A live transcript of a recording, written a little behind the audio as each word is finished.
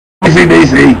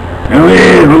Casey, and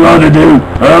we're going to do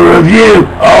a review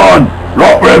on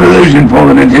Rock Revolution for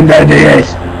the Nintendo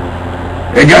DS.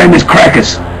 The game is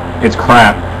crackers. It's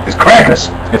crap. It's crackers.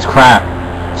 It's crap.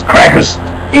 It's crackers.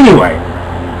 Anyway,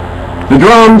 the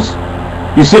drums,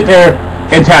 you sit there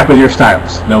and tap with your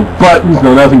stylus. No buttons,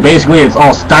 no nothing. Basically, it's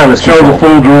all stylus. Show the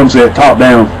full drum set top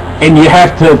down. And you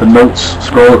have to... The notes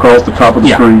scroll across the top of the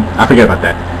screen. I forget about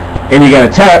that. And you got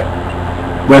to tap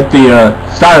with the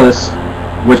stylus,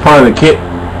 which part of the kit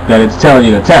that it's telling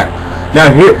you to tap. Now,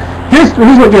 here's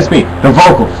what gets me. The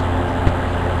vocals.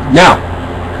 Now,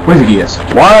 where's the DS?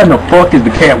 Why in the fuck is the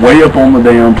cat way up on the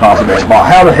damn top of that box?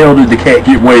 How the hell did the cat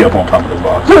get way up on top of this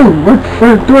box? Dude,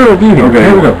 we're doing a review here. Okay.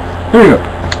 Here we go. Here we go.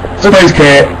 Space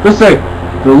Cat. Let's say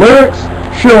the lyrics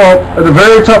show up at the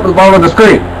very top of the bottom of the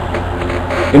screen.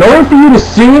 In order for you to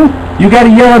sing, you got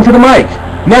to yell into the mic.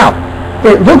 Now,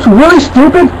 it looks really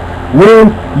stupid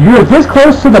when you're this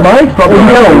close to the mic, but you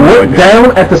got to look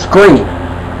down at the screen.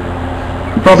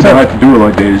 You probably don't have to do it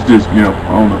like that. It's just, you know,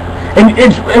 I don't know. And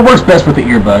it works best with the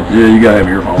earbud. Yeah, you gotta have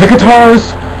earphones. The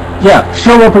guitars, yeah,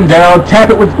 show up and down, tap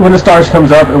it when the stars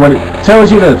comes up, and when it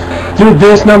tells you to do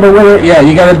this number with it, yeah,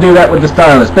 you gotta do that with the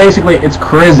stylus. Basically, it's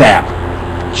Krizap.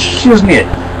 Shiznit.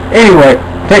 Anyway,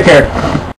 take care.